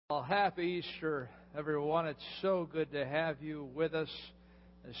Well, happy Easter, everyone. It's so good to have you with us,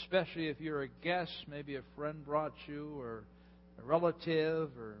 especially if you're a guest. Maybe a friend brought you, or a relative,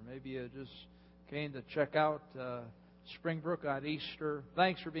 or maybe you just came to check out Springbrook on Easter.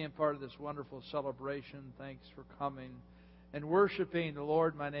 Thanks for being part of this wonderful celebration. Thanks for coming and worshiping the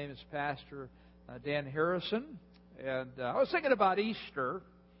Lord. My name is Pastor Dan Harrison, and I was thinking about Easter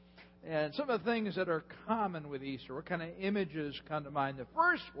and some of the things that are common with Easter. What kind of images come to mind? The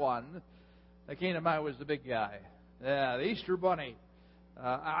first one that came to mind was the big guy. Yeah, the Easter Bunny.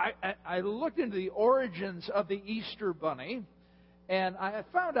 I looked into the origins of the Easter Bunny, and I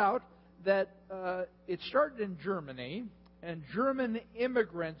found out that it started in Germany, and German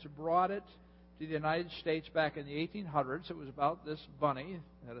immigrants brought it to the United States back in the 1800s. It was about this bunny.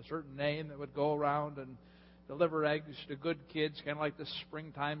 It had a certain name that would go around and deliver eggs to good kids, kind of like the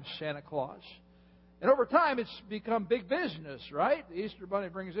springtime Santa Claus. And over time, it's become big business, right? The Easter Bunny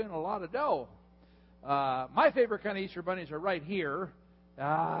brings in a lot of dough. My favorite kind of Easter bunnies are right here.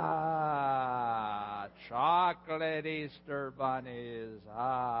 Chocolate Easter bunnies.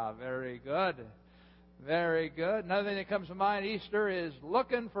 Very good. Very good. Another thing that comes to mind, Easter, is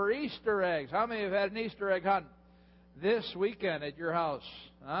looking for Easter eggs. How many have had an Easter egg hunt this weekend at your house?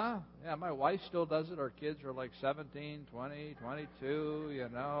 Huh? Yeah, my wife still does it. Our kids are like 17, 20, 22, you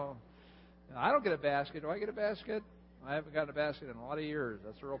know. I don't get a basket. Do I get a basket? I haven't gotten a basket in a lot of years.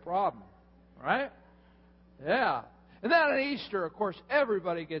 That's a real problem. Right? Yeah. And then on Easter, of course,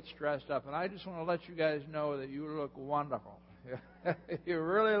 everybody gets dressed up. And I just want to let you guys know that you look wonderful. You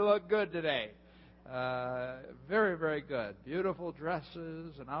really look good today. Very, very good. Beautiful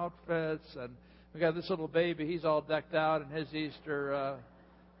dresses and outfits. And we got this little baby. He's all decked out in his Easter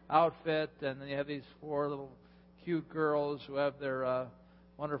outfit. And then you have these four little cute girls who have their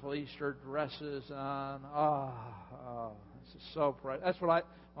wonderful Easter dresses on. This is so bright. That's what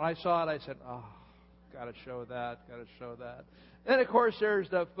when I saw it, I said, got to show that. Then, of course, there's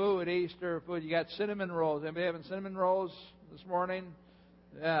the food, Easter food. You got cinnamon rolls. Anybody having cinnamon rolls this morning?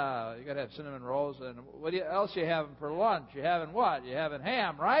 Yeah, you got to have cinnamon rolls. And what else you having for lunch? You having what? You having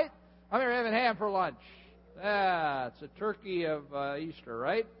ham, right? How many are having ham for lunch? Yeah, it's a turkey of Easter,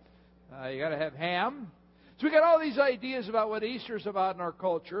 right? You got to have ham. So we got all these ideas about what Easter's about in our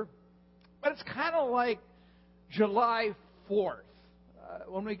culture, but it's kind of like July 4th.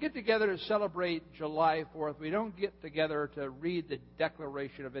 When we get together to celebrate July 4th, we don't get together to read the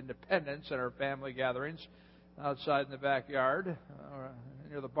Declaration of Independence at our family gatherings outside in the backyard or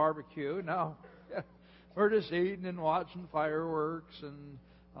near the barbecue. No, we're just eating and watching fireworks and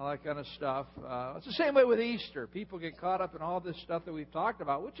all that kind of stuff. It's the same way with Easter. People get caught up in all this stuff that we've talked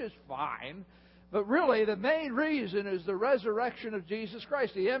about, which is fine. But really, the main reason is the resurrection of Jesus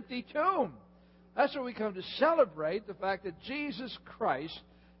Christ, the empty tomb. That's what we come to celebrate, the fact that Jesus Christ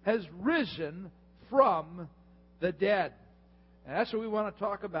has risen from the dead. And that's what we want to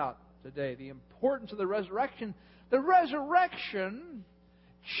talk about today, the importance of the resurrection. The resurrection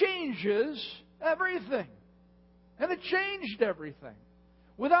changes everything. And it changed everything.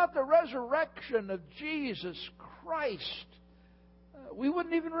 Without the resurrection of Jesus Christ, we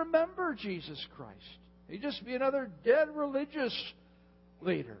wouldn't even remember Jesus Christ. He'd just be another dead religious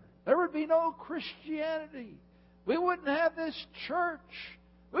leader. There would be no Christianity. We wouldn't have this church.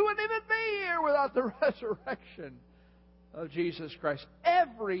 We wouldn't even be here without the resurrection of Jesus Christ.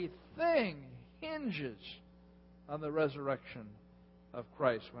 Everything hinges on the resurrection of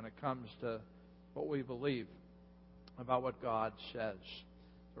Christ when it comes to what we believe about what God says.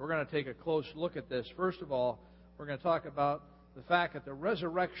 So we're going to take a close look at this. First of all, we're going to talk about the fact that the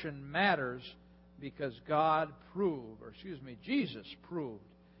resurrection matters because Jesus proved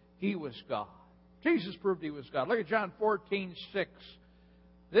He was God. Jesus proved He was God. Look at John 14:6.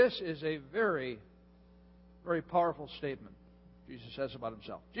 This is a very, very powerful statement Jesus says about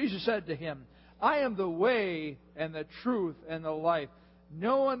Himself. Jesus said to him, I am the way and the truth and the life.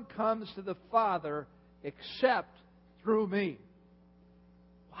 No one comes to the Father except through me.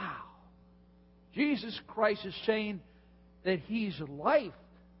 Wow. Jesus Christ is saying that He's life.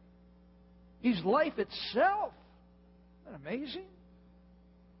 He's life itself. Isn't that amazing?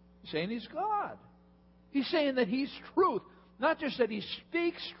 He's saying He's God. He's saying that He's truth. Not just that He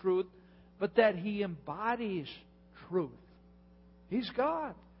speaks truth, but that He embodies truth. He's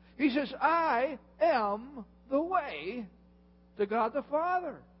God. He says, I am the way to God the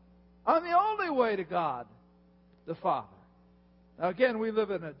Father. I'm the only way to God the Father. Now again, we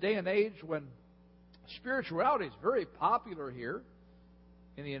live in a day and age when spirituality is very popular here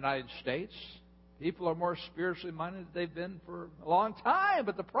in the United States. People are more spiritually minded than they've been for a long time.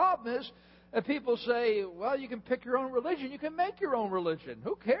 But the problem is And people say, well, you can pick your own religion. You can make your own religion.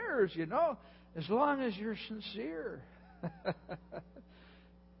 Who cares, as long as you're sincere.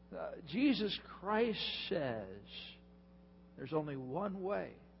 Jesus Christ says there's only one way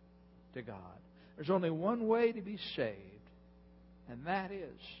to God. There's only one way to be saved, and that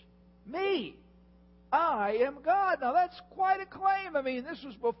is me. I am God. Now, that's quite a claim. I mean, this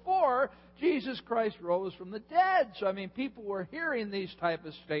was before Jesus Christ rose from the dead. So, I mean, people were hearing these type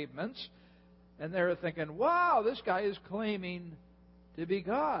of statements, and they were thinking, wow, this guy is claiming to be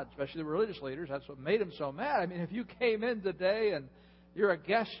God, especially the religious leaders. That's what made them so mad. I mean, if you came in today and you're a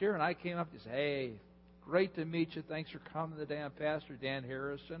guest here, and I came up and said, hey, great to meet you. Thanks for coming today. I'm Pastor Dan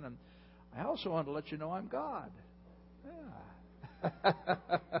Harrison, and I also want to let you know I'm God. Yeah.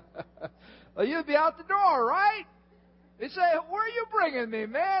 Well, you'd be out the door, right? They'd say, where are you bringing me,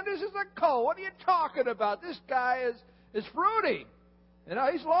 man? This is a cult. What are you talking about? This guy is fruity.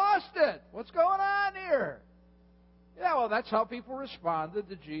 He's lost it. What's going on here? Yeah, well, that's how people responded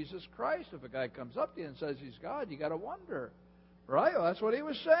to Jesus Christ. If a guy comes up to you and says he's God, you got to wonder. Right? Well, that's what he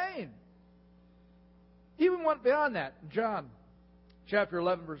was saying. He even went beyond that. In John chapter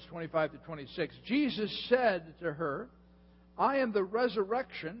 11, verse 25 to 26, Jesus said to her, I am the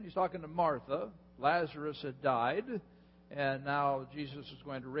resurrection. He's talking to Martha. Lazarus had died, and now Jesus is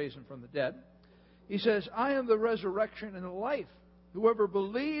going to raise him from the dead. He says, I am the resurrection and the life. Whoever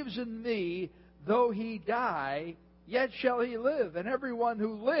believes in me, though he die, yet shall he live. And everyone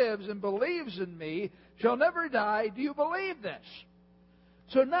who lives and believes in me shall never die. Do you believe this?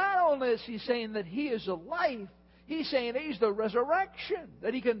 So not only is he saying that he is a life, he's saying he's the resurrection,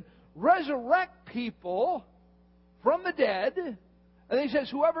 that he can resurrect people from the dead. And he says,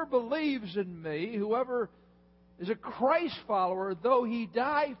 whoever believes in me, whoever is a Christ follower, though he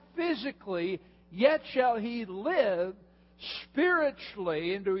die physically, yet shall he live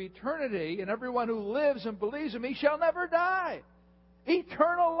spiritually into eternity. And everyone who lives and believes in me shall never die.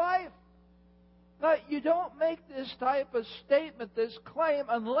 Eternal life. Now, you don't make this type of statement, this claim,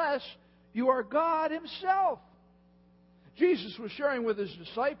 unless you are God Himself. Jesus was sharing with His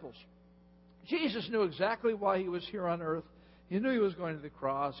disciples. Jesus knew exactly why He was here on earth. He knew He was going to the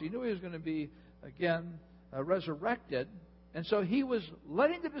cross. He knew He was going to be, again, resurrected. And so He was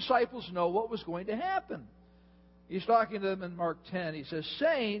letting the disciples know what was going to happen. He's talking to them in Mark 10. He says,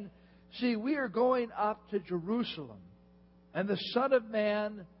 saying, see, we are going up to Jerusalem, and the Son of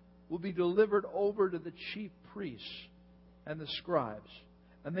Man will be delivered over to the chief priests and the scribes.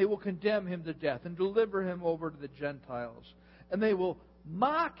 And they will condemn Him to death and deliver Him over to the Gentiles. And they will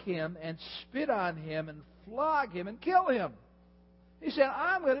mock Him and spit on Him and flog Him and kill Him. He said,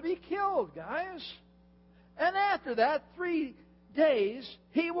 I'm going to be killed, guys. And after that, 3 days,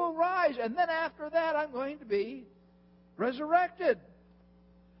 He will rise. And then after that, I'm going to be resurrected.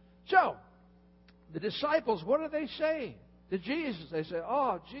 So, the disciples, what do they say to Jesus? They say,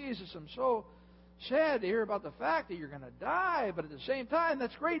 oh, Jesus, I'm so sad to hear about the fact that you're going to die, but at the same time,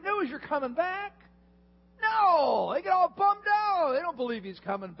 that's great news. You're coming back. No, they get all bummed out. They don't believe He's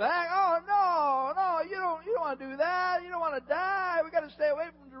coming back. Oh, no, you don't want to do that. You don't want to die. We got to stay away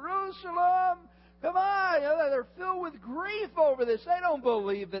from Jerusalem. Come on. They're filled with grief over this. They don't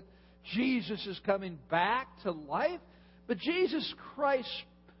believe that Jesus is coming back to life. But Jesus Christ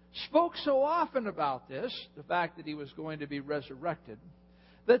spoke so often about this, the fact that He was going to be resurrected,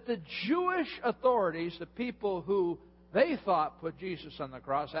 that the Jewish authorities, the people who they thought put Jesus on the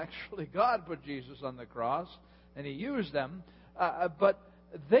cross, actually God put Jesus on the cross, and He used them, but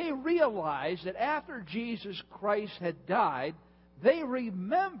they realized that after Jesus Christ had died, they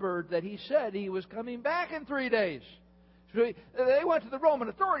remembered that He said He was coming back in 3 days. So they went to the Roman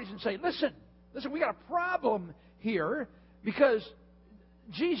authorities and said, listen, we got a problem here, because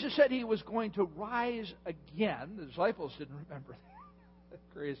Jesus said He was going to rise again. The disciples didn't remember that.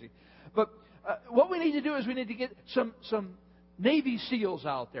 Crazy. But what we need to do is we need to get some Navy SEALs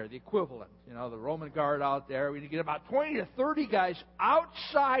out there, the equivalent, the Roman Guard out there. We need to get about 20 to 30 guys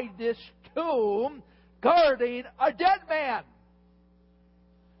outside this tomb guarding a dead man,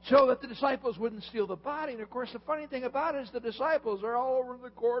 so that the disciples wouldn't steal the body. And, of course, the funny thing about it is the disciples are all over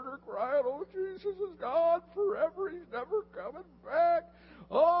the corner crying, oh, Jesus is gone forever. He's never coming back.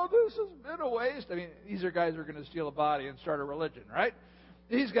 Oh, this has been a waste. I mean, these are guys who are going to steal a body and start a religion, right?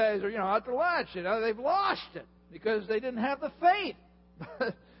 These guys are, out to lunch. They've lost it because they didn't have the faith.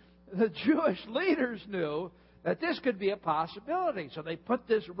 The Jewish leaders knew that this could be a possibility. So they put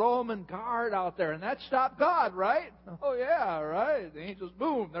this Roman guard out there, and that stopped God, right? Oh, yeah, right. The angels,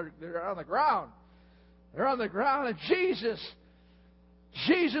 boom, they're on the ground. They're on the ground, and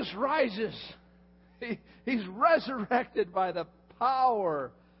Jesus rises. He's resurrected by the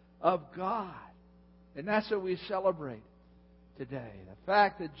power of God. And that's what we celebrate today. The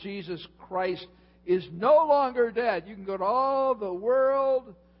fact that Jesus Christ is no longer dead. You can go to all the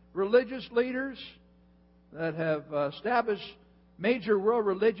world religious leaders that have established major world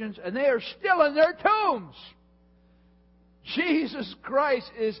religions, and they are still in their tombs. Jesus Christ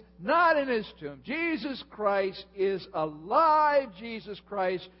is not in His tomb. Jesus Christ is alive. Jesus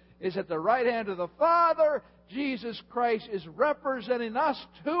Christ is at the right hand of the Father. Jesus Christ is representing us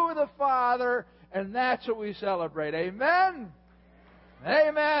to the Father, and that's what we celebrate. Amen?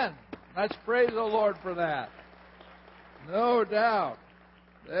 Amen. Let's praise the Lord for that. No doubt.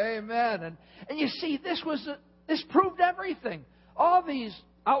 Amen. And you see, this proved everything. All these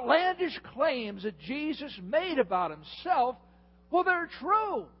outlandish claims that Jesus made about Himself, well, they're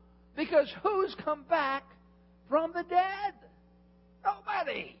true. Because who's come back from the dead?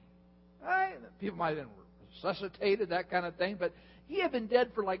 Nobody. Right? People might have been resuscitated, that kind of thing, but He had been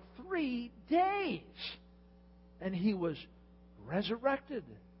dead for like 3 days. And He was resurrected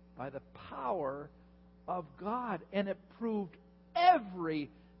by the power of God. And it proved everything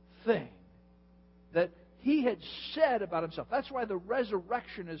that He had said about Himself. That's why the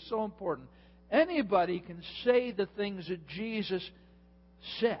resurrection is so important. Anybody can say the things that Jesus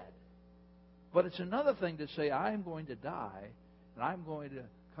said. But it's another thing to say, I'm going to die and I'm going to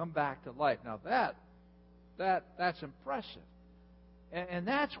come back to life. Now that's impressive. And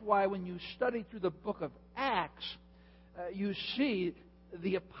that's why when you study through the book of Acts, you see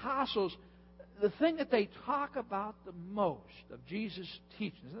the apostles, the thing that they talk about the most of Jesus'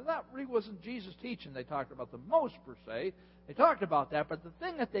 teachings. And that really wasn't Jesus' teaching they talked about the most, per se. They talked about that, but the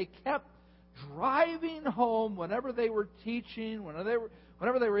thing that they kept driving home whenever they were teaching,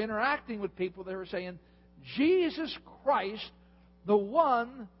 whenever they were interacting with people, they were saying, Jesus Christ, the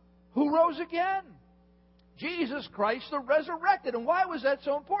one who rose again. Jesus Christ, the resurrected. And why was that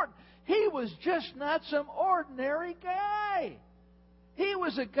so important? He was just not some ordinary guy. He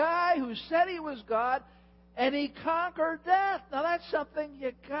was a guy who said He was God, and He conquered death. Now that's something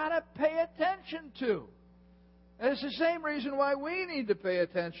you got to pay attention to. And it's the same reason why we need to pay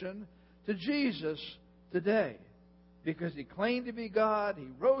attention to Jesus today. Because He claimed to be God, He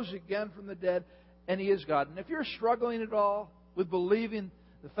rose again from the dead, and He is God. And if you're struggling at all with believing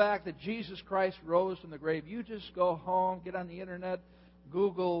the fact that Jesus Christ rose from the grave, you just go home, get on the internet,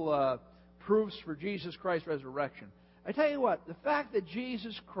 Google proofs for Jesus Christ's resurrection. I tell you what, the fact that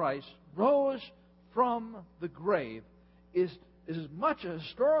Jesus Christ rose from the grave is as much a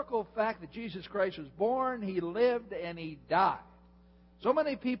historical fact that Jesus Christ was born, He lived, and He died. So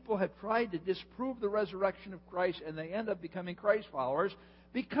many people have tried to disprove the resurrection of Christ, and they end up becoming Christ followers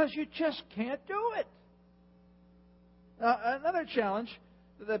because you just can't do it. Another challenge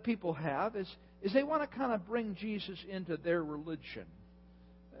that people have is they want to kind of bring Jesus into their religion.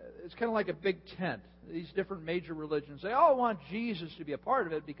 It's kind of like a big tent. These different major religions, they all want Jesus to be a part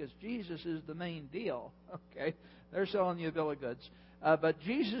of it because Jesus is the main deal. Okay? They're selling you a bill of goods. But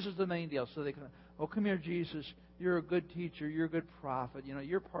Jesus is the main deal. So they can, oh, come here, Jesus. You're a good teacher. You're a good prophet. You know,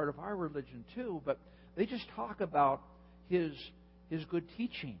 you're part of our religion too. But they just talk about His good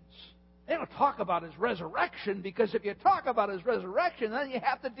teachings. They don't talk about His resurrection, because if you talk about His resurrection, then you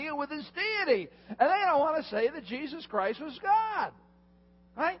have to deal with His deity. And they don't want to say that Jesus Christ was God.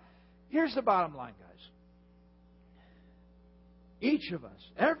 Right? Here's the bottom line, guys. Each of us,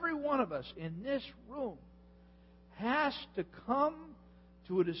 every one of us in this room, has to come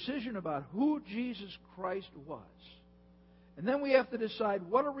to a decision about who Jesus Christ was. And then we have to decide,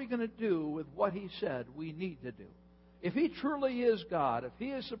 what are we going to do with what He said we need to do? If He truly is God, if He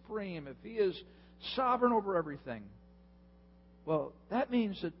is supreme, if He is sovereign over everything, well, that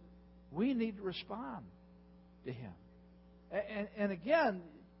means that we need to respond to Him. And again,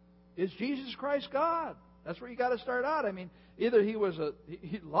 is Jesus Christ God? That's where you got to start out. I mean, either He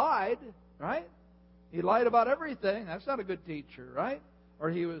lied, right? He lied about everything. That's not a good teacher, right? Or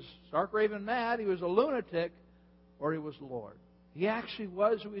He was stark raving mad. He was a lunatic, or He was Lord. He actually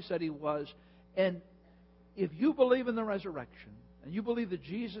was who He said He was. And if you believe in the resurrection, and you believe that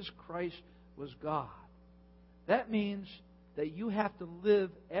Jesus Christ was God, that means that you have to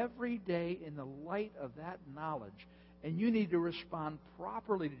live every day in the light of that knowledge. And you need to respond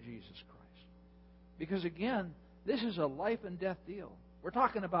properly to Jesus Christ. Because again, this is a life and death deal. We're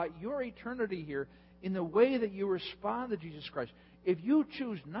talking about your eternity here in the way that you respond to Jesus Christ. If you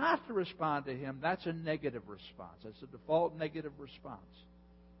choose not to respond to Him, that's a negative response. That's a default negative response.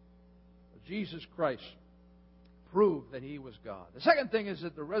 But Jesus Christ proved that He was God. The second thing is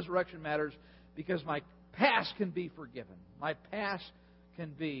that the resurrection matters because my past can be forgiven. My past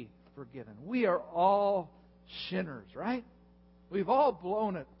can be forgiven. We are all sinners, right? We've all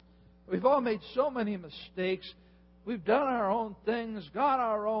blown it We've all made so many mistakes. We've done our own things, gone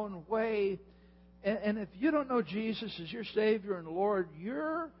our own way. And if you don't know Jesus as your Savior and Lord,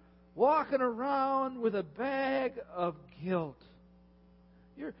 you're walking around with a bag of guilt.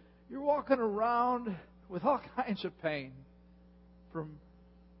 You're walking around with all kinds of pain, from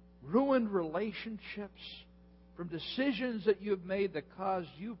ruined relationships, from decisions that you've made that caused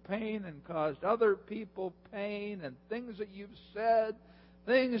you pain and caused other people pain, and things that you've said,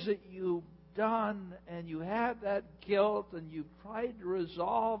 things that you've done, and you have that guilt, and you've tried to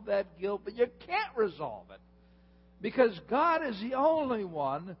resolve that guilt, but you can't resolve it because God is the only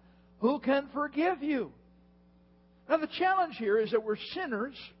one who can forgive you. Now, the challenge here is that we're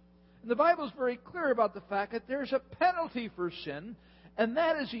sinners, and the Bible is very clear about the fact that there's a penalty for sin, and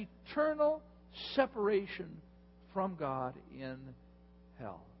that is eternal separation from God in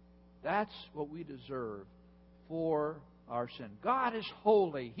hell. That's what we deserve for our sin. God is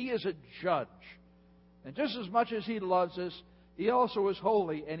holy. He is a judge. And just as much as He loves us, He also is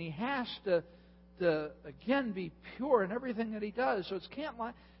holy, and He has to again, be pure in everything that He does. So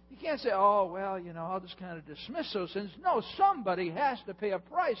you can't say, oh, well, I'll just kind of dismiss those sins. No, somebody has to pay a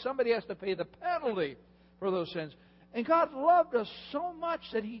price. Somebody has to pay the penalty for those sins. And God loved us so much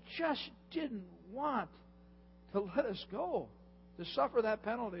that He just didn't want to let us go, to suffer that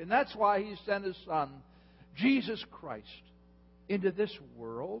penalty. And that's why He sent His Son, Jesus Christ, into this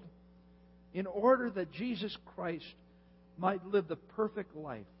world in order that Jesus Christ might live the perfect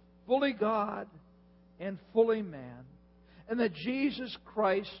life, fully God and fully man. And that Jesus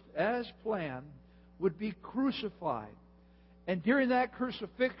Christ, as planned, would be crucified. And during that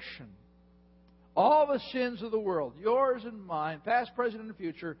crucifixion, all the sins of the world, yours and mine, past, present, and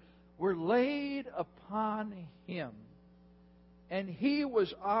future, were laid upon Him. And He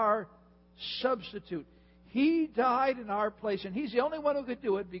was our substitute. He died in our place. And He's the only one who could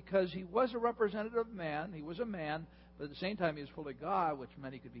do it because He was a representative man. He was a man, but at the same time He was fully God, which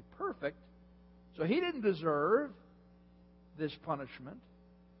meant He could be perfect. So He didn't deserve this punishment,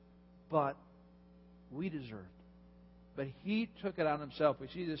 but we deserved. But He took it on Himself. We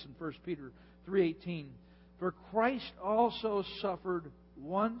see this in 1 Peter 3:18. For Christ also suffered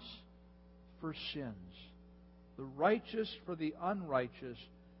once for sins, the righteous for the unrighteous,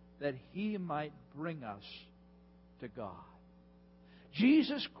 that He might bring us to God.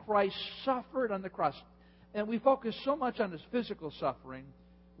 Jesus Christ suffered on the cross. And we focus so much on His physical suffering,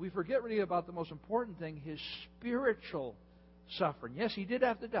 we forget really about the most important thing, His spiritual suffering. Yes, He did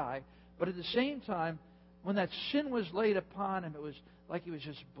have to die, but at the same time, when that sin was laid upon Him, it was like He was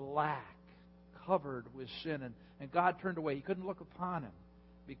just black, covered with sin, and God turned away. He couldn't look upon Him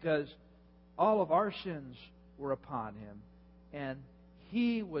because all of our sins were upon Him, and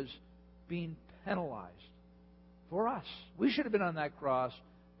He was being penalized for us. We should have been on that cross,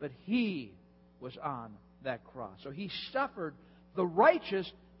 but He was on that cross. So He suffered. The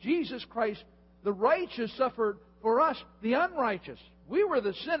righteous, Jesus Christ, the righteous suffered for us, the unrighteous. We were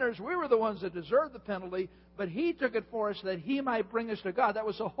the sinners. We were the ones that deserved the penalty, but He took it for us that He might bring us to God. That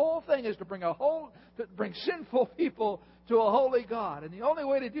was the whole thing, is to bring sinful people to a holy God. And the only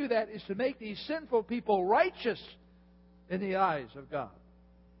way to do that is to make these sinful people righteous in the eyes of God.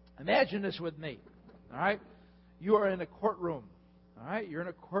 Imagine this with me. All right? You are in a courtroom. All right? You're in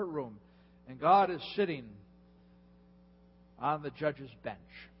a courtroom, and God is sitting on the judge's bench.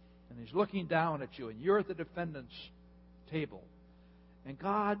 And He's looking down at you, and you're at the defendant's table. And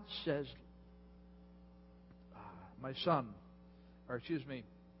God says, my son,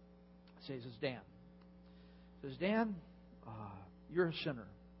 says Dan. Says, Dan, you're a sinner.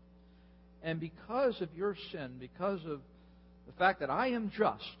 And because of your sin, because of the fact that I am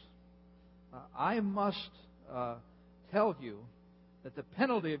just, I must tell you that the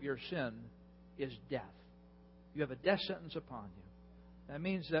penalty of your sin is death. You have a death sentence upon you. That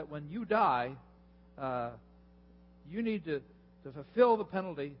means that when you die, you need to fulfill the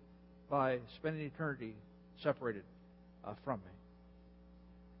penalty by spending eternity separated from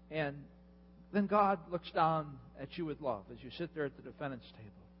me. And then God looks down at you with love as you sit there at the defendant's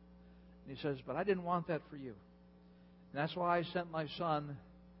table. And He says, but I didn't want that for you. And that's why I sent my Son,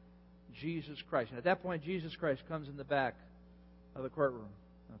 Jesus Christ. And at that point, Jesus Christ comes in the back of the courtroom.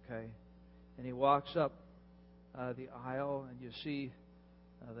 Okay? And He walks up the aisle, and you see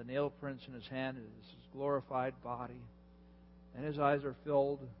the nail prints in His hand. It's His glorified body. And His eyes are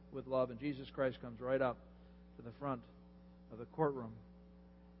filled with love. And Jesus Christ comes right up to the front of the courtroom.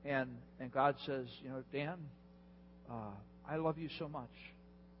 And God says, Dan, I love you so much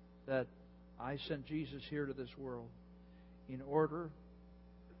that I sent Jesus here to this world in order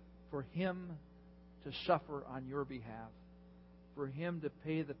for Him to suffer on your behalf, for Him to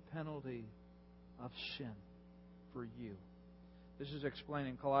pay the penalty of sin for you. This is explained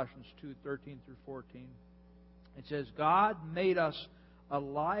in Colossians 2:13 through 14. It says, God made us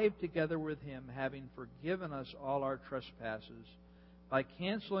alive together with Him, having forgiven us all our trespasses, by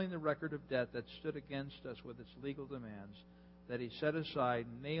canceling the record of debt that stood against us with its legal demands, that He set aside,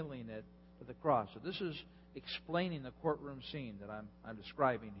 nailing it to the cross. So this is explaining the courtroom scene that I'm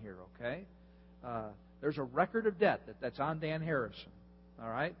describing here, okay? There's a record of debt that's on Dan Harrison, all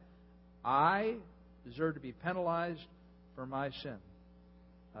right? I deserve to be penalized for my sin.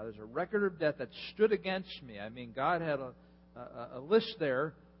 There's a record of debt that stood against me. I mean, God had a list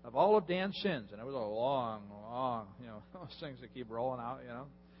there of all of Dan's sins, and it was a long, those things that keep rolling out,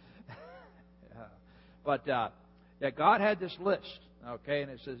 Yeah. But God had this list, okay, and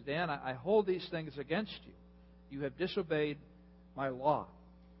it says, Dan, I hold these things against you. You have disobeyed my law.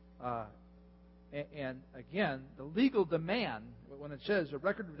 And again, the legal demand, when it says a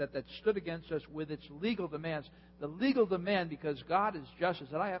record of that stood against us with its legal demands, the legal demand, because God is just, is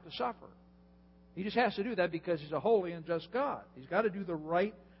that I have to suffer. He just has to do that because He's a holy and just God. He's got to do the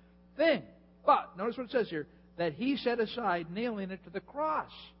right thing. But, notice what it says here, that He set aside, nailing it to the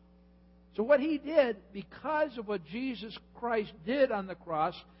cross. So what He did, because of what Jesus Christ did on the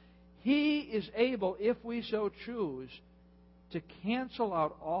cross, He is able, if we so choose, to cancel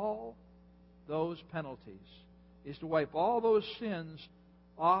out all those penalties, is to wipe all those sins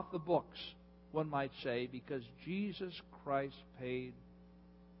off the books, one might say, because Jesus Christ paid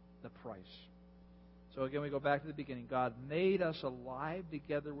the price. So again, we go back to the beginning. God made us alive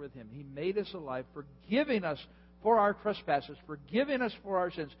together with Him. He made us alive, forgiving us for our trespasses, forgiving us for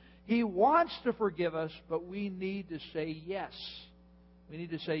our sins. He wants to forgive us, but we need to say yes. We need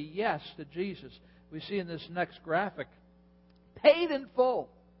to say yes to Jesus. We see in this next graphic, paid in full.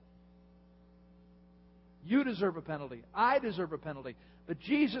 You deserve a penalty. I deserve a penalty. But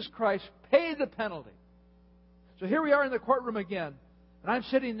Jesus Christ paid the penalty. So here we are in the courtroom again. And I'm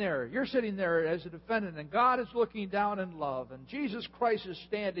sitting there. You're sitting there as a defendant. And God is looking down in love. And Jesus Christ is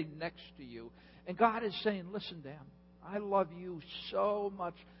standing next to you. And God is saying, listen, Dan, I love you so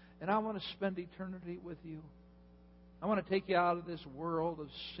much. And I want to spend eternity with you. I want to take you out of this world of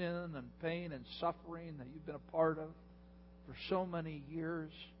sin and pain and suffering that you've been a part of for so many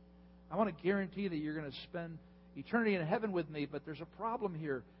years. I want to guarantee that you're going to spend eternity in heaven with me, but there's a problem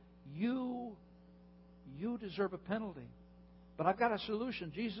here. You deserve a penalty. But I've got a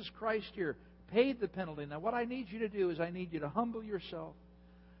solution. Jesus Christ here paid the penalty. Now what I need you to do is I need you to humble yourself.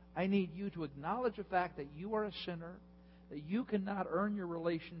 I need you to acknowledge the fact that you are a sinner, that you cannot earn your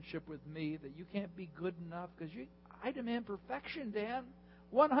relationship with me, that you can't be good enough, because I demand perfection, Dan.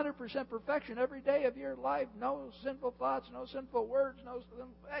 100% perfection every day of your life. No sinful thoughts, no sinful words,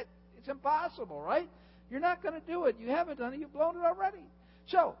 it's impossible, right? You're not going to do it. You haven't done it. You've blown it already.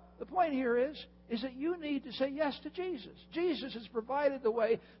 So, the point here is that you need to say yes to Jesus. Jesus has provided the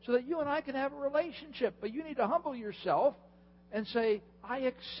way so that you and I can have a relationship. But you need to humble yourself and say, I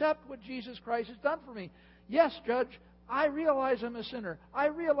accept what Jesus Christ has done for me. Yes, Judge, I realize I'm a sinner. I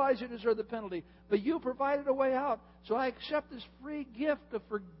realize I deserve the penalty. But you provided a way out. So I accept this free gift of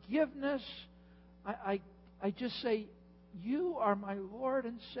forgiveness. I just say, you are my Lord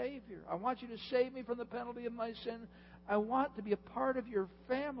and Savior. I want you to save me from the penalty of my sin. I want to be a part of your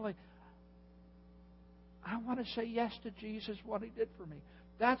family. I want to say yes to Jesus, what He did for me.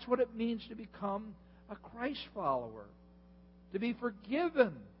 That's what it means to become a Christ follower. To be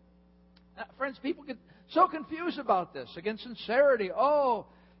forgiven. Now, friends, people get so confused about this. Again, sincerity.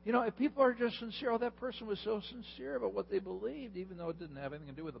 If people are just sincere, that person was so sincere about what they believed, even though it didn't have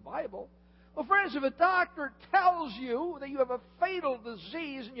anything to do with the Bible. Well, friends, if a doctor tells you that you have a fatal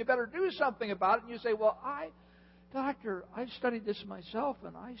disease and you better do something about it, and you say, well, Doctor, I've studied this myself,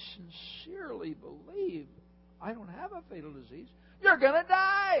 and I sincerely believe I don't have a fatal disease, you're going to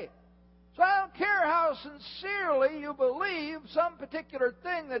die. So I don't care how sincerely you believe some particular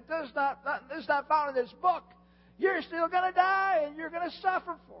thing that is not found in this book. You're still going to die, and you're going to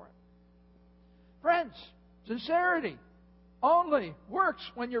suffer for it. Friends, sincerity only works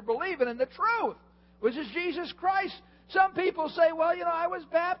when you're believing in the truth, which is Jesus Christ. Some people say, well, I was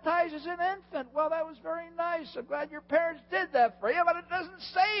baptized as an infant. Well, that was very nice. I'm glad your parents did that for you, but it doesn't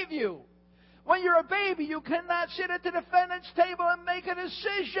save you. When you're a baby, you cannot sit at the defendant's table and make a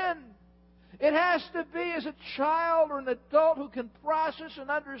decision. It has to be as a child or an adult who can process and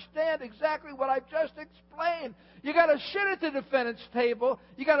understand exactly what I've just explained. You got to sit at the defendant's table.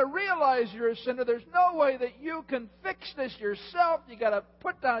 You got to realize you're a sinner. There's no way that you can fix this yourself. You got to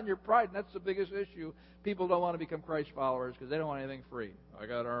put down your pride, and that's the biggest issue. People don't want to become Christ followers because they don't want anything free. I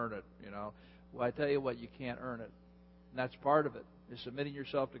got to earn it, Well, I tell you what, you can't earn it. And that's part of it, is submitting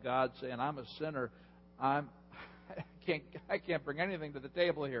yourself to God, saying, I'm a sinner. I can't bring anything to the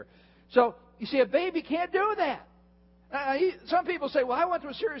table here. So, you see, a baby can't do that. Some people say, well, I went to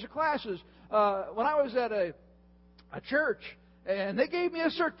a series of classes when I was at a church, and they gave me a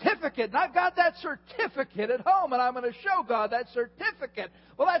certificate, and I've got that certificate at home, and I'm going to show God that certificate.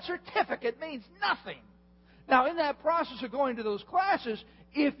 Well, that certificate means nothing. Now, in that process of going to those classes,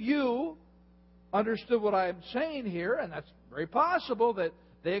 if you understood what I'm saying here, and that's very possible that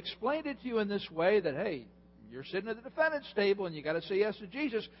they explained it to you in this way, that, hey, you're sitting at the defendant's table and you got to say yes to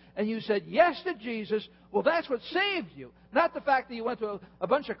Jesus, and you said yes to Jesus, well, that's what saved you. Not the fact that you went to a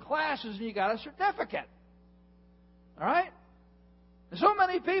bunch of classes and you got a certificate. All right? And so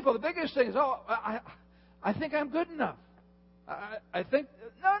many people, the biggest thing is, I think I'm good enough. I think,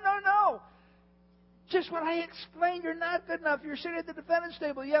 no. Just what I explained, you're not good enough. You're sitting at the defendant's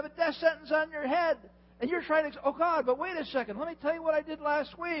table. You have a death sentence on your head. And you're trying to, oh God, but wait a second. Let me tell you what I did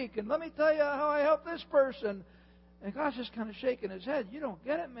last week. And let me tell you how I helped this person. And God's just kind of shaking His head. You don't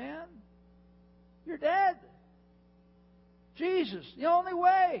get it, man. You're dead. Jesus, the only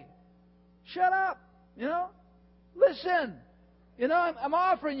way. Shut up. Listen. I'm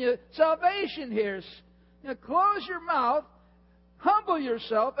offering you salvation here. Close your mouth, humble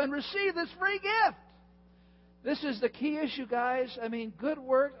yourself, and receive this free gift. This is the key issue, guys. I mean, good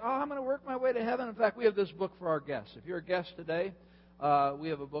work. I'm going to work my way to heaven. In fact, we have this book for our guests. If you're a guest today, we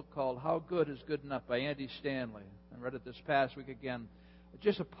have a book called How Good is Good Enough by Andy Stanley. I read it this past week again.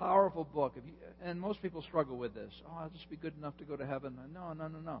 Just a powerful book. And most people struggle with this. I'll just be good enough to go to heaven.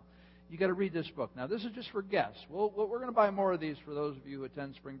 No. You got to read this book. Now, this is just for guests. We're going to buy more of these for those of you who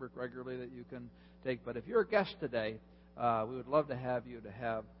attend Springbrook regularly that you can take. But if you're a guest today, we would love to have you to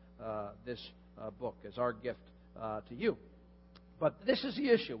have this book as our gift to you. But this is the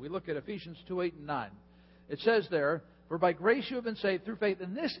issue. We look at Ephesians 2:8 and 9. It says there, for by grace you have been saved through faith,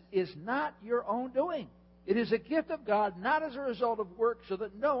 and this is not your own doing. It is a gift of God, not as a result of works, so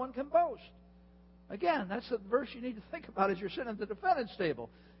that no one can boast. Again, that's the verse you need to think about as you're sitting at the defendant's table.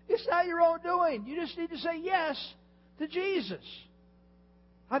 It's not your own doing. You just need to say yes to Jesus.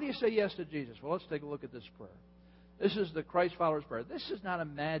 How do you say yes to Jesus? Well, let's take a look at this prayer. This is the Christ follower's prayer. This is not a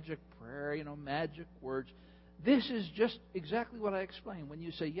magic prayer, magic words. This is just exactly what I explained. When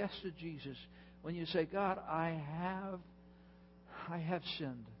you say yes to Jesus, when you say, God, I have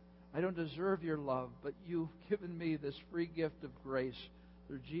sinned. I don't deserve your love, but you've given me this free gift of grace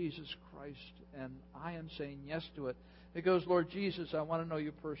through Jesus Christ, and I am saying yes to it. It goes, Lord Jesus, I want to know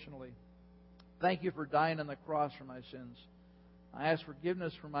you personally. Thank you for dying on the cross for my sins. I ask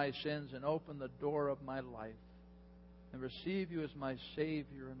forgiveness for my sins and open the door of my life and receive you as my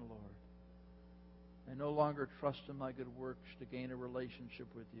Savior and Lord. I no longer trust in my good works to gain a relationship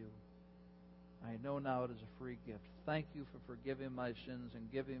with you. I know now it is a free gift. Thank you for forgiving my sins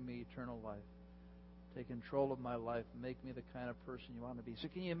and giving me eternal life. Take control of my life and make me the kind of person you want to be. So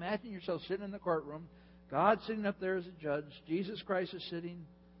can you imagine yourself sitting in the courtroom, God sitting up there as a judge, Jesus Christ is standing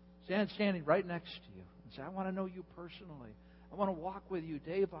right next to you, and say, I want to know you personally. I want to walk with you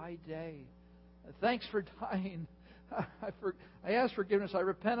day by day. Thanks for dying. I ask forgiveness. I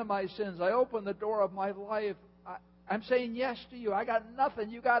repent of my sins. I open the door of my life. I'm saying yes to you. I got nothing.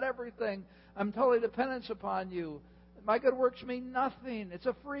 You got everything. I'm totally dependent upon you. My good works mean nothing. It's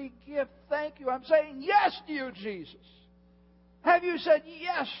a free gift. Thank you. I'm saying yes to you, Jesus. Have you said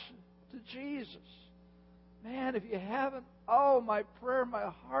yes to Jesus? Man, if you haven't, my prayer,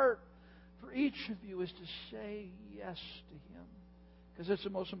 my heart for each of you is to say yes to Him. Because it's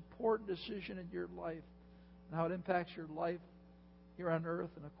the most important decision in your life and how it impacts your life here on earth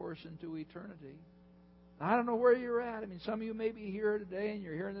and, of course, into eternity. I don't know where you're at. I mean, some of you may be here today and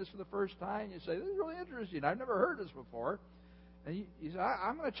you're hearing this for the first time. And you say, this is really interesting. I've never heard this before. And you say,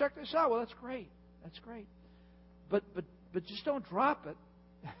 I'm going to check this out. Well, that's great. That's great. But just don't drop it.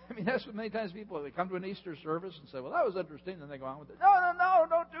 I mean, that's what many times people, they come to an Easter service and say, well, that was interesting, and they go on with it. No,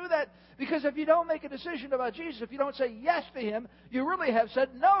 don't do that. Because if you don't make a decision about Jesus, if you don't say yes to Him, you really have said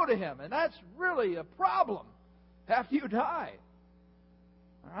no to Him. And that's really a problem after you die.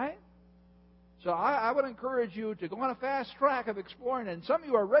 All right? So I would encourage you to go on a fast track of exploring. And some of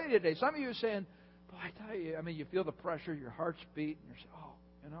you are ready today. Some of you are saying, boy, I tell you, you feel the pressure, your heart's beating. You're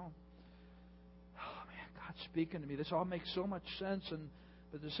saying, man, God's speaking to me. This all makes so much sense.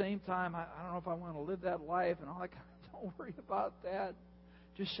 But at the same time, I don't know if I want to live that life and all that. Don't worry about that.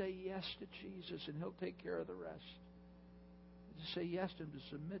 Just say yes to Jesus, and He'll take care of the rest. Just say yes to Him, to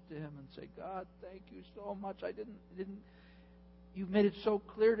submit to Him, and say, God, thank you so much. You've made it so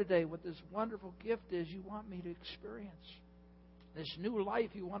clear today what this wonderful gift is you want me to experience. This new life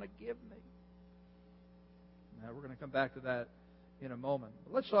you want to give me. We're going to come back to that in a moment.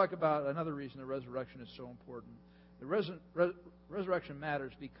 But let's talk about another reason the resurrection is so important. The resurrection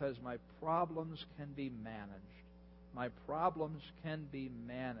matters because my problems can be managed. My problems can be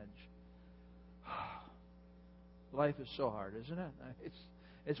managed. Life is so hard, isn't it?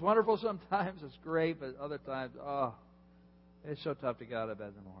 It's wonderful sometimes. It's great, but other times, it's so tough to get out of bed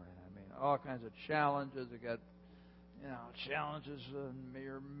in the morning. I mean, all kinds of challenges. You got, challenges in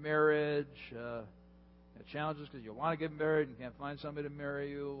your marriage. Challenges because you want to get married and can't find somebody to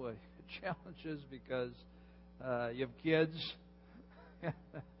marry you. Challenges because you have kids.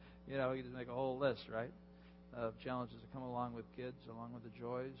 You just make a whole list, right, of challenges that come along with kids, along with the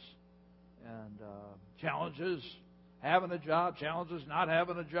joys. And challenges, having a job, challenges not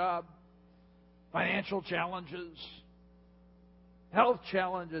having a job, financial challenges, health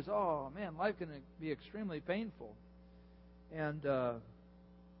challenges. Oh, man, life can be extremely painful. And,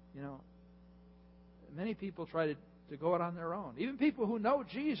 many people try to go it on their own. Even people who know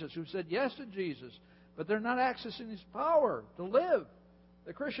Jesus, who said yes to Jesus, but they're not accessing His power to live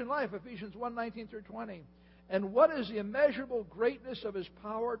the Christian life, Ephesians 1:19 through 20. And what is the immeasurable greatness of His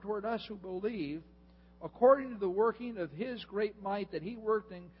power toward us who believe, according to the working of His great might that He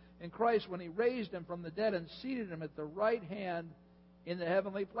worked in Christ when He raised Him from the dead and seated Him at the right hand in the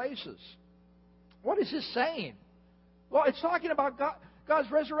heavenly places? What is this saying? Well, it's talking about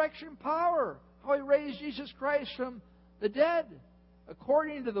God's resurrection power, how He raised Jesus Christ from the dead,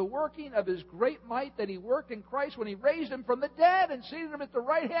 according to the working of His great might that He worked in Christ when He raised Him from the dead and seated Him at the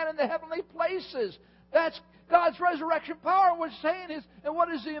right hand in the heavenly places. That's God's resurrection power. What it's saying is, and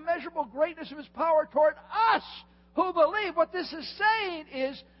what is the immeasurable greatness of His power toward us who believe? What this is saying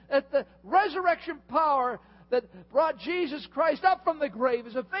is that the resurrection power that brought Jesus Christ up from the grave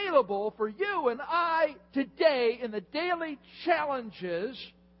is available for you and I today in the daily challenges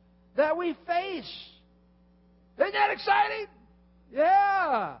that we face. Isn't that exciting?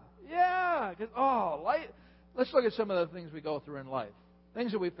 Yeah. Life. Let's look at some of the things we go through in life.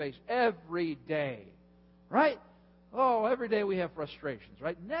 Things that we face every day. Right? Every day we have frustrations,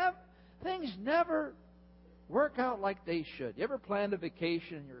 right? Things never work out like they should. You ever planned a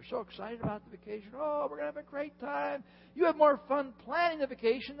vacation and you're so excited about the vacation? We're going to have a great time. You have more fun planning the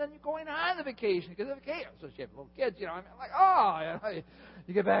vacation than you're going on the vacation. Because the vacation, so you have little kids,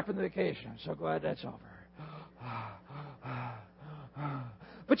 you get back from the vacation. I'm so glad that's over.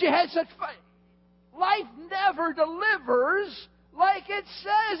 But you had such fun. Life never delivers like it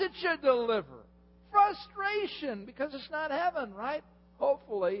says it should deliver. Frustration, because it's not heaven, right?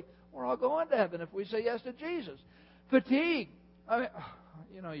 Hopefully, we're all going to heaven if we say yes to Jesus. Fatigue. I mean,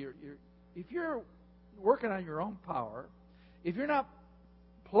 if you're working on your own power, if you're not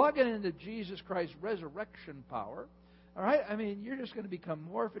plugging into Jesus Christ's resurrection power, all right, I mean, you're just going to become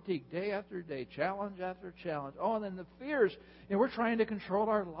more fatigued day after day, challenge after challenge. And then the fears. We're trying to control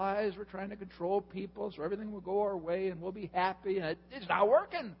our lives. We're trying to control people so everything will go our way and we'll be happy. And it's not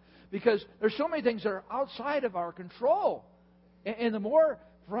working because there's so many things that are outside of our control. And the more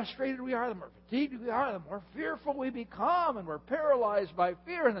frustrated we are, the more fatigued we are, the more fearful we become. And we're paralyzed by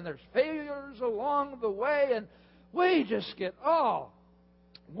fear. And then there's failures along the way. And we just get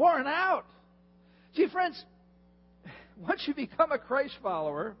worn out. See, friends, once you become a Christ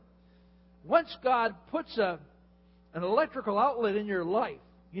follower, once God puts an electrical outlet in your life,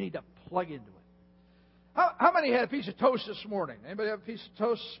 you need to plug into it. How many had a piece of toast this morning? Anybody have a piece of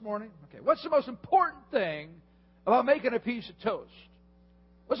toast this morning? Okay. What's the most important thing about making a piece of toast?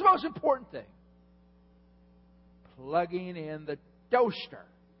 What's the most important thing? Plugging in the toaster.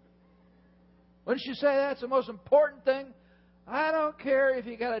 Wouldn't you say that's the most important thing? I don't care if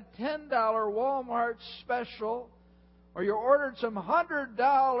you got a $10 Walmart special or you ordered some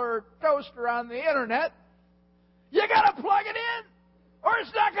 $100 toaster on the internet. You got to plug it in or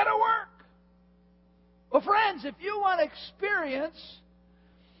it's not going to work. Well, friends, if you want to experience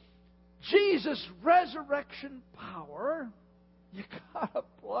Jesus' resurrection power, you got to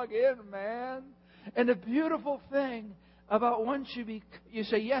plug in, man. And the beautiful thing about once you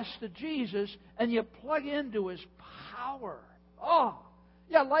say yes to Jesus and you plug into His power.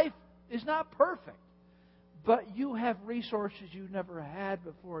 Life is not perfect. But you have resources you've never had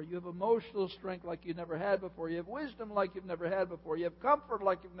before. You have emotional strength like you've never had before. You have wisdom like you've never had before. You have comfort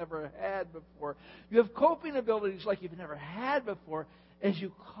like you've never had before. You have coping abilities like you've never had before as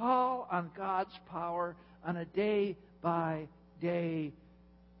you call on God's power on a day-by-day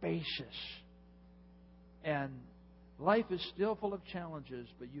basis. And life is still full of challenges,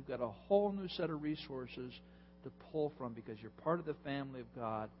 but you've got a whole new set of resources to pull from because you're part of the family of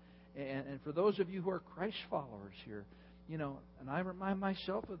God. And for those of you who are Christ followers here, and I remind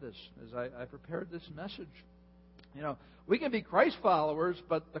myself of this as I prepared this message You know, we can be Christ followers,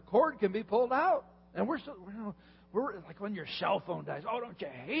 but the cord can be pulled out. And we're like when your cell phone dies. Oh, don't you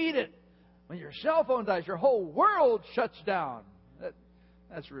hate it? When your cell phone dies, your whole world shuts down.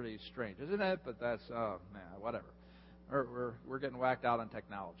 That's really strange, isn't it? But that's, whatever. We're getting whacked out on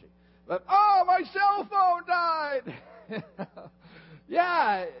technology. But, oh, my cell phone died!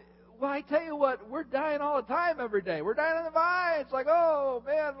 Yeah, well, I tell you what, we're dying all the time every day. We're dying on the vine. It's like, oh,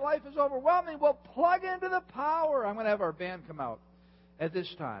 man, life is overwhelming. Well, plug into the power. I'm going to have our band come out at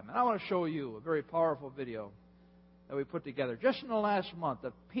this time. And I want to show you a very powerful video that we put together just in the last month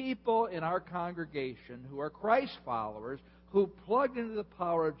of people in our congregation who are Christ followers who plugged into the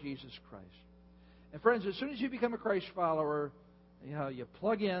power of Jesus Christ. And friends, as soon as you become a Christ follower, you know, you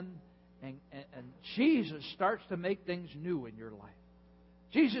plug in and Jesus starts to make things new in your life.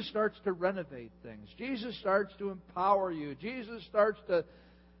 Jesus starts to renovate things. Jesus starts to empower you. Jesus starts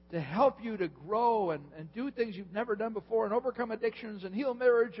to help you to grow and do things you've never done before and overcome addictions and heal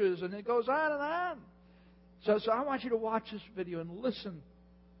marriages, and it goes on and on. So I want you to watch this video and listen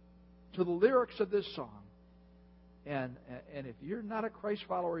to the lyrics of this song. And if you're not a Christ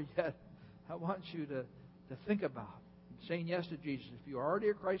follower yet, I want you to think about saying yes to Jesus. If you're already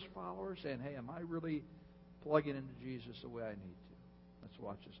a Christ follower, saying, hey, am I really plugging into Jesus the way I need to? Let's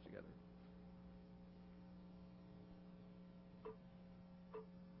watch this together.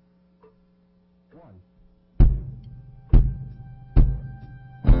 One.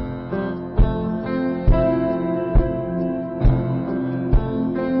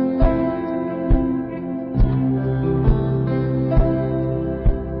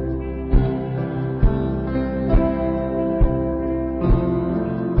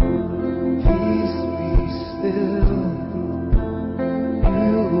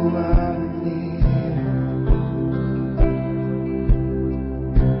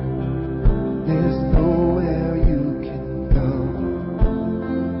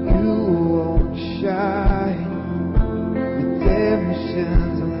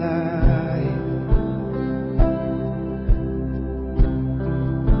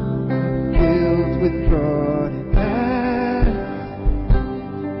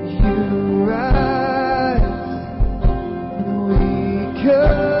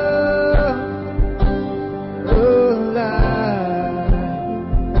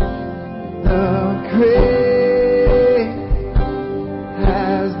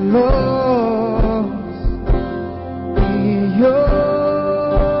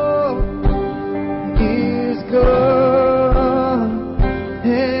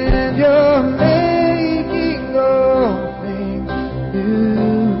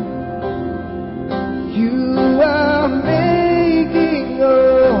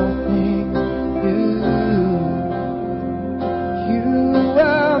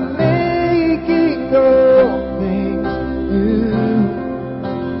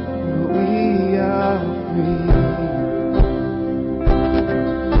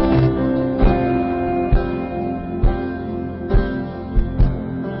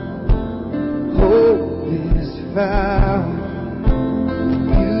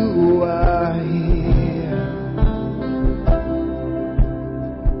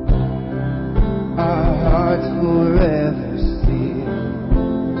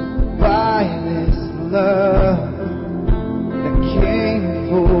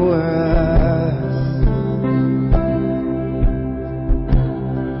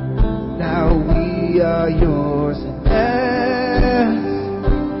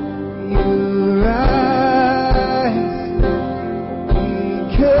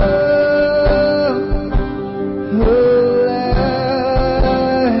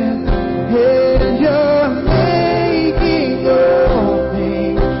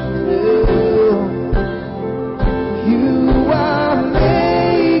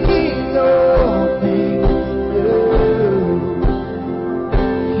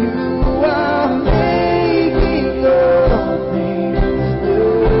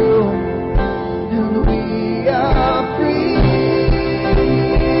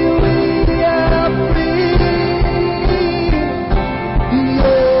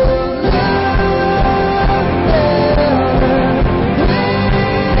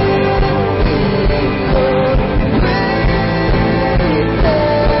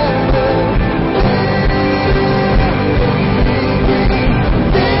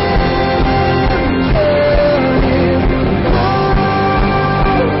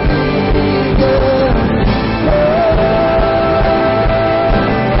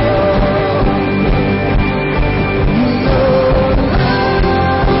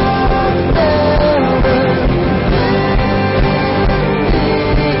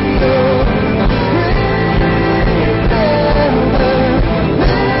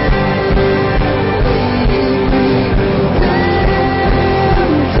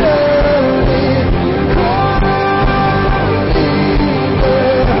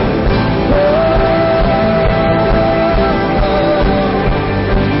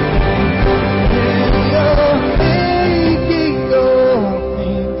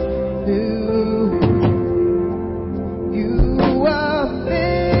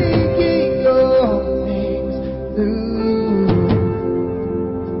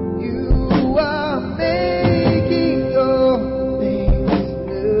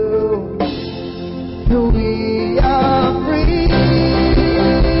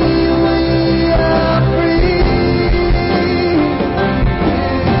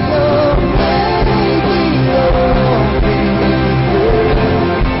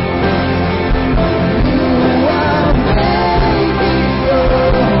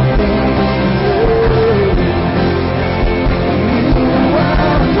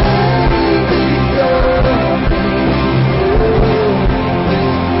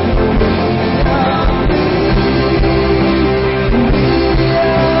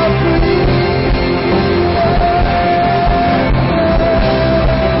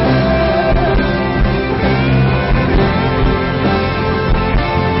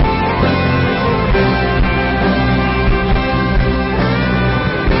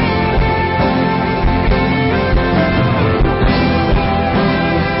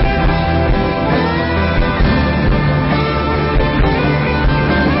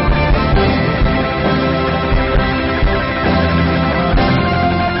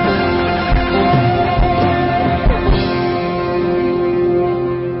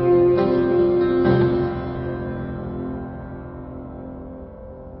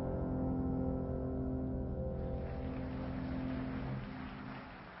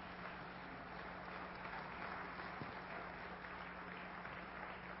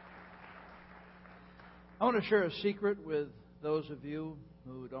 I want to share a secret with those of you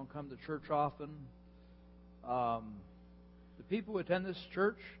who don't come to church often. The people who attend this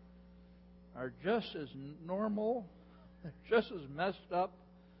church are just as normal, just as messed up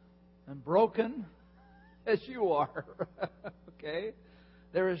and broken as you are. Okay?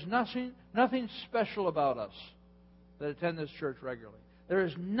 There is nothing special about us that attend this church regularly. There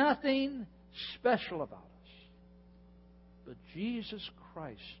is nothing special about us. But Jesus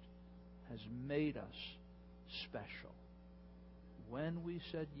Christ has made us special when we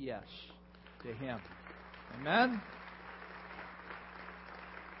said yes to Him. Amen?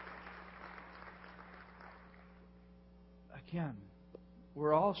 Again,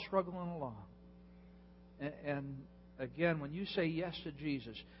 we're all struggling along. And again, when you say yes to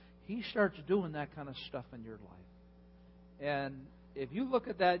Jesus, He starts doing that kind of stuff in your life. And if you look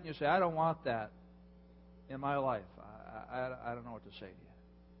at that and you say, I don't want that in my life, I don't know what to say to you.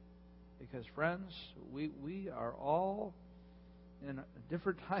 Because, friends, we are all, in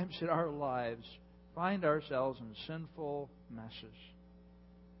different times in our lives, find ourselves in sinful messes.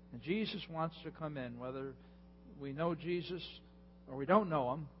 And Jesus wants to come in, whether we know Jesus or we don't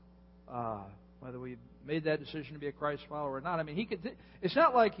know Him, whether we made that decision to be a Christ follower or not. I mean, it's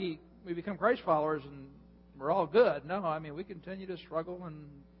not like we become Christ followers and we're all good. No, I mean, we continue to struggle, and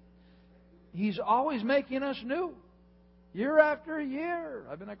He's always making us new. Year after year.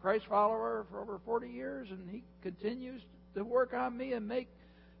 I've been a Christ follower for over 40 years, and He continues to work on me and make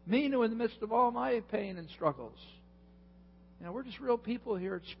me new in the midst of all my pain and struggles. You know, we're just real people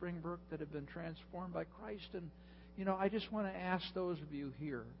here at Springbrook that have been transformed by Christ. And, you know, I just want to ask those of you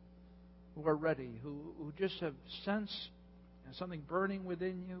here who are ready, who just have sensed something burning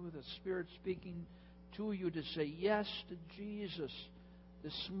within you, the Spirit speaking to you to say yes to Jesus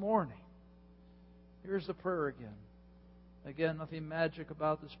this morning. Here's the prayer again. Again, nothing magic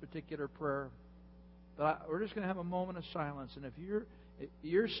about this particular prayer. But we're just going to have a moment of silence. And if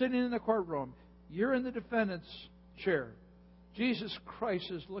you're sitting in the courtroom, you're in the defendant's chair. Jesus Christ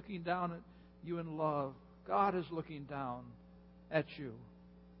is looking down at you in love. God is looking down at you.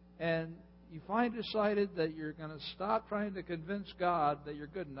 And you find decided that you're going to stop trying to convince God that you're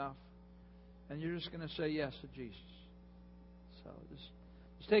good enough, and you're just going to say yes to Jesus. So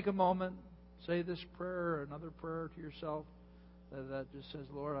just take a moment, say this prayer or another prayer to yourself that just says,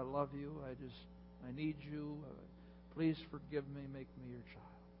 Lord, I love you. I need you. Please forgive me. Make me your child.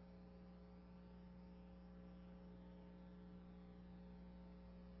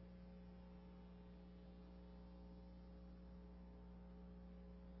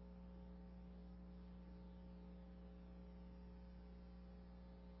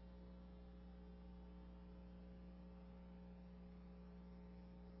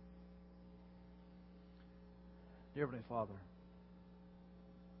 Dear Heavenly Father,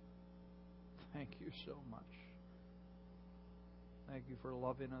 thank you so much. Thank you for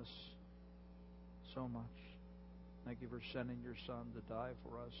loving us so much. Thank you for sending your Son to die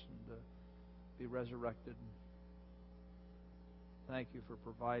for us and to be resurrected. Thank you for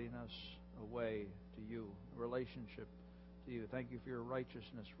providing us a way to you, a relationship to you. Thank you for your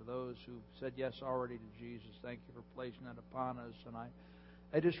righteousness for those who've said yes already to Jesus. Thank you for placing that upon us. And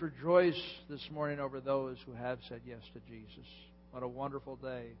I just rejoice this morning over those who have said yes to Jesus. What a wonderful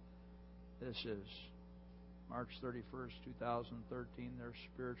day this is. March 31st, 2013, their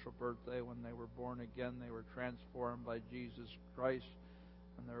spiritual birthday. When they were born again, they were transformed by Jesus Christ,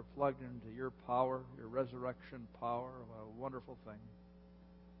 and they were plugged into your power, your resurrection power. What a wonderful thing.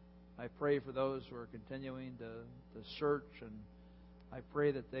 I pray for those who are continuing to search, and I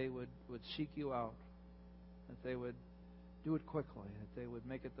pray that they would seek you out, that they would do it quickly, that they would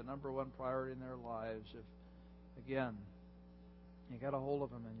make it the number one priority in their lives. If, again, you got a hold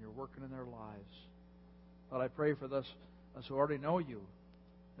of them and you're working in their lives. But I pray for us who already know you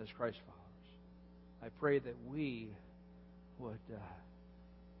as Christ followers. I pray that we would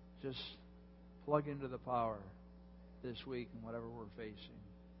just plug into the power this week in whatever we're facing.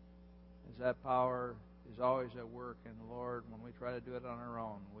 As that power is always at work, and Lord, when we try to do it on our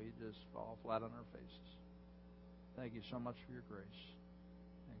own, we just fall flat on our faces. Thank you so much for your grace.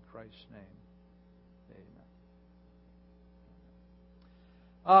 In Christ's name, amen.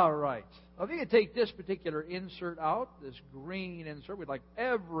 All right. Well, if you could take this particular insert out, this green insert, we'd like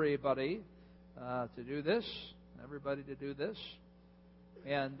everybody to do this. Everybody to do this.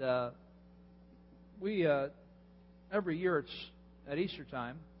 And we, every year it's at Easter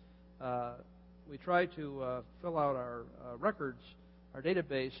time, we try to fill out our records, our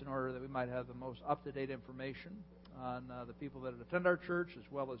database, in order that we might have the most up-to-date information on the people that attend our church, as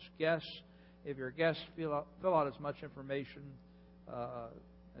well as guests. If you're a guest, fill out as much information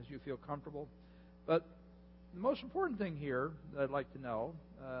as you feel comfortable. But the most important thing here that I'd like to know,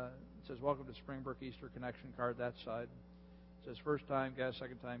 it says, welcome to Springbrook Easter Connection card, that side. It says first time guest,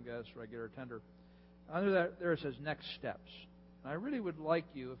 second time guest, regular attender. Under that, there it says next steps. And I really would like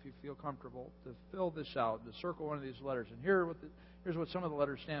you, if you feel comfortable, to fill this out, to circle one of these letters. And here's what some of the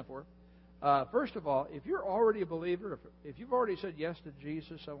letters stand for. First of all, if you're already a believer, if you've already said yes to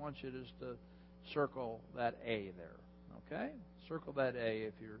Jesus, I want you just to circle that A there. Okay? Circle that A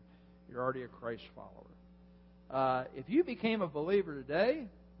if you're already a Christ follower. If you became a believer today,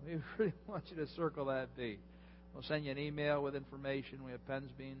 we really want you to circle that B. We'll send you an email with information. We have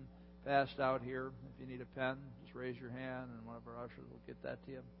pens being passed out here. If you need a pen, just raise your hand, and one of our ushers will get that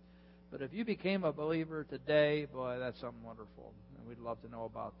to you. But if you became a believer today, boy, that's something wonderful, and we'd love to know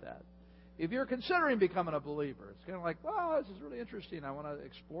about that. If you're considering becoming a believer, it's kind of like, wow, this is really interesting. I want to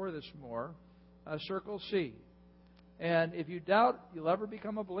explore this more. Circle C. And if you doubt you'll ever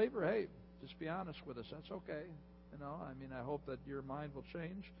become a believer, hey, just be honest with us. That's okay. I hope that your mind will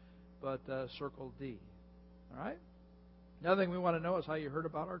change. But circle D. All right? Another thing we want to know is how you heard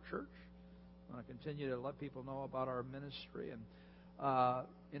about our church. I want to continue to let people know about our ministry. And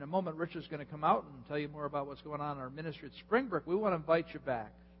in a moment, Rich is going to come out and tell you more about what's going on in our ministry at Springbrook. We want to invite you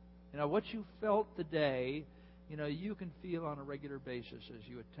back. What you felt today, you can feel on a regular basis as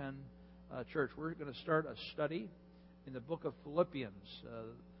you attend church. We're going to start a study in the book of Philippians,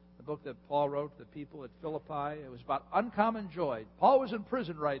 the book that Paul wrote to the people at Philippi. It was about uncommon joy. Paul was in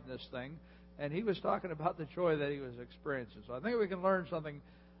prison writing this thing, and he was talking about the joy that he was experiencing. So I think we can learn something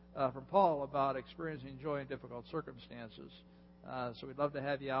from Paul about experiencing joy in difficult circumstances. So we'd love to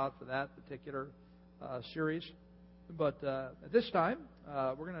have you out for that particular series. But at this time,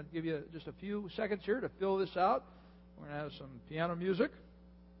 we're going to give you just a few seconds here to fill this out. We're going to have some piano music,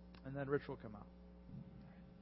 and then Rich will come out.